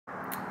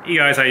Hey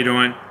guys, how you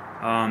doing?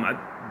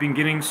 I've been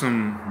getting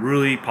some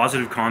really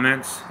positive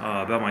comments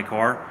about my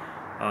car,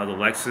 the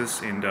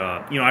Lexus, and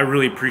I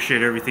really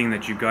appreciate everything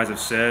that you guys have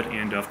said.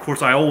 And of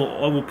course, I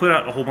will put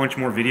out a whole bunch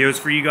more videos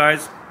for you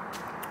guys.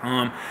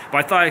 But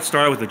I thought I'd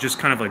start with just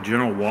kind of a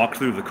general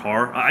walkthrough of the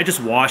car. I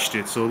just washed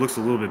it, so it looks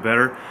a little bit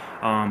better.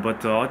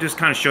 But I'll just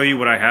kind of show you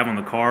what I have on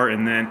the car,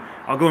 and then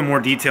I'll go in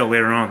more detail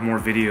later on with more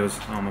videos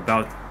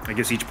about, I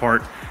guess, each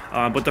part.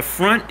 But the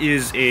front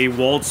is a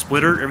walled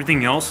splitter.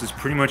 Everything else is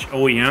pretty much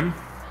OEM.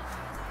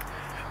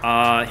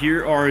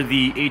 Here are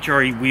the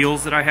HRE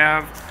wheels that I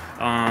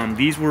have.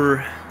 These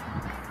were,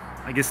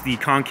 I guess, the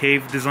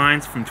concave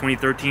designs from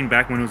 2013,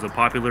 back when it was a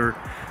popular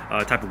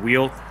type of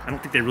wheel. I don't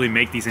think they really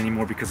make these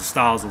anymore because the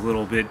style is a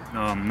little bit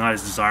not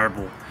as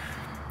desirable.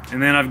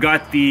 And then I've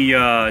got the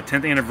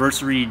 10th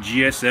anniversary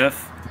GSF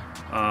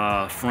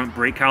front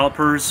brake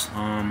calipers.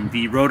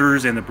 The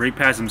rotors and the brake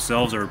pads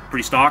themselves are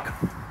pretty stock.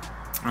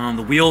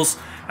 The wheels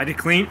I did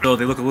clean, so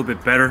they look a little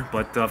bit better,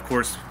 but of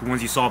course the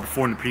ones you saw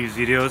before in the previous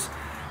videos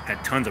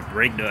had tons of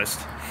brake dust.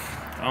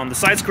 The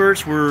side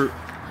skirts were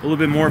a little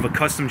bit more of a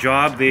custom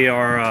job. They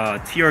are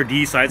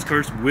TRD side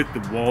skirts with the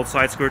walled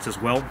side skirts as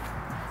well.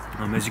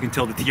 As you can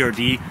tell, the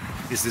TRD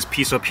is this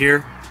piece up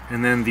here,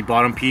 and then the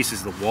bottom piece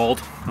is the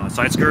walled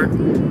side skirt.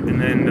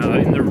 And then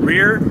in the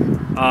rear,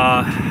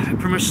 I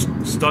pretty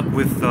much stuck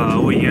with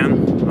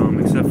OEM,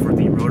 except for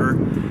the rotor,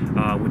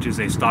 which is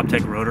a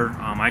StopTech rotor.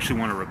 I actually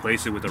want to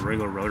replace it with a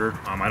regular rotor.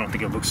 I don't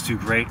think it looks too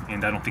great,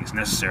 and I don't think it's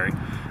necessary.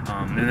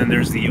 And then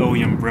there's the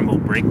OEM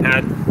Brembo brake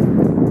pad.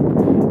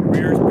 The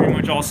rear is pretty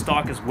much all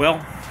stock as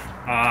well.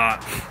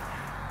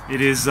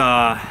 It is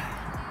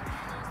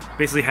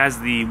basically has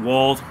the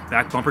walled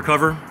back bumper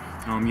cover.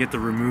 You have to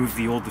remove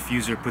the old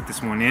diffuser, put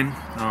this one in.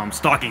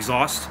 Stock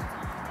exhaust.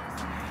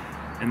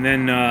 And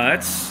then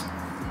that's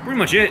pretty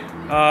much it.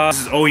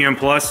 This is OEM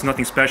Plus,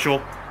 nothing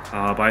special,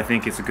 but I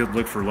think it's a good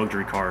look for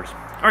luxury cars.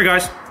 Alright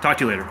guys, talk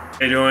to you later. How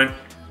you doing?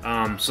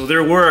 So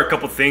there were a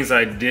couple things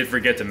I did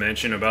forget to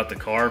mention about the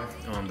car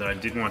that I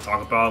did want to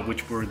talk about,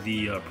 which were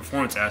the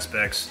performance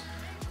aspects.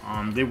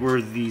 They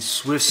were the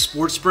Swift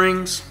Sport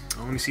Springs.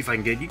 Let me see if I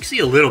can get, you can see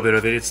a little bit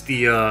of it. It's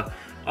the,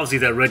 obviously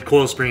that red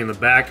coil spring in the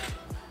back.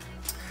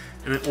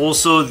 And then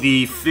also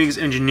the Figs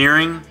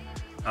Engineering.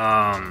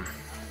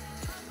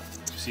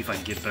 See if I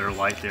can get better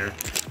light there.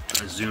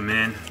 Try to zoom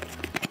in.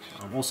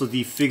 Also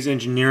the Figs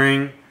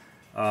Engineering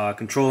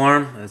control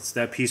arm. That's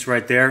that piece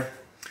right there.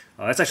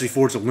 That's actually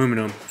forged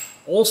aluminum.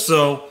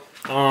 Also,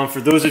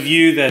 for those of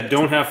you that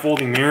don't have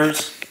folding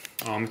mirrors,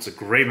 it's a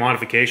great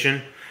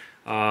modification.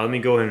 Let me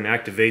go ahead and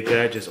activate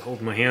that. Just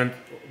hold my hand,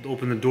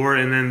 open the door,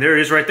 and then there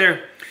it is right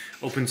there.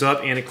 Opens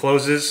up and it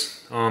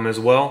closes as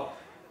well.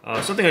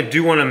 Something I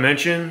do want to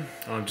mention,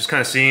 just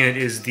kind of seeing it,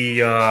 is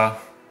the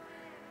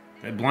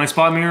that blind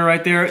spot mirror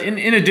right there.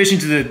 In addition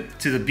to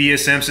the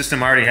BSM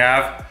system I already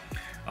have,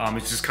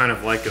 it's just kind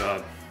of like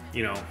a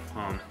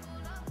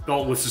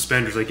belt with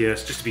suspenders, I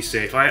guess, just to be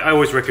safe. I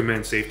always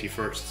recommend safety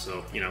first,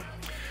 so And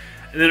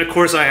then of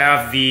course I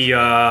have the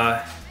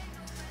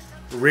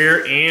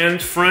rear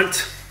and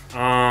front.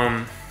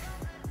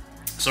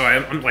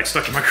 Sorry, I'm like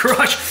stuck in my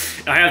garage.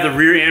 I have the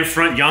rear and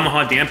front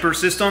Yamaha damper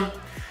system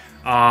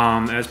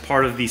as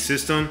part of the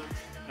system.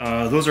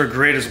 Those are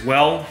great as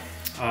well.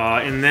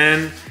 And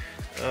then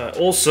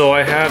also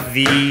I have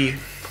the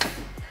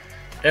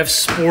F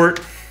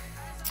Sport.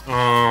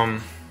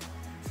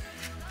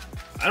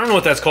 I don't know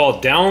what that's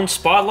called, down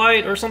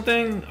spotlight or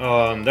something.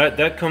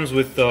 That comes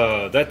with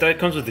that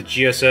comes with the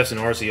GSS and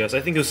RCS.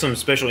 I think it was some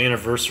special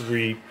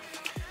anniversary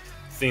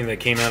thing that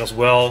came out as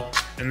well.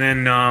 And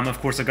then of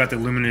course I got the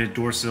illuminated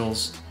door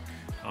sills.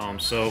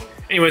 So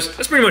anyways,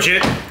 that's pretty much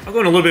it. I'll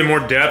go in a little bit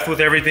more depth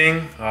with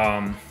everything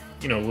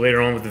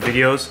later on with the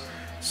videos.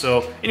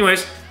 So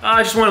anyways,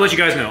 I just want to let you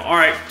guys know. All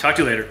right, talk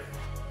to you later.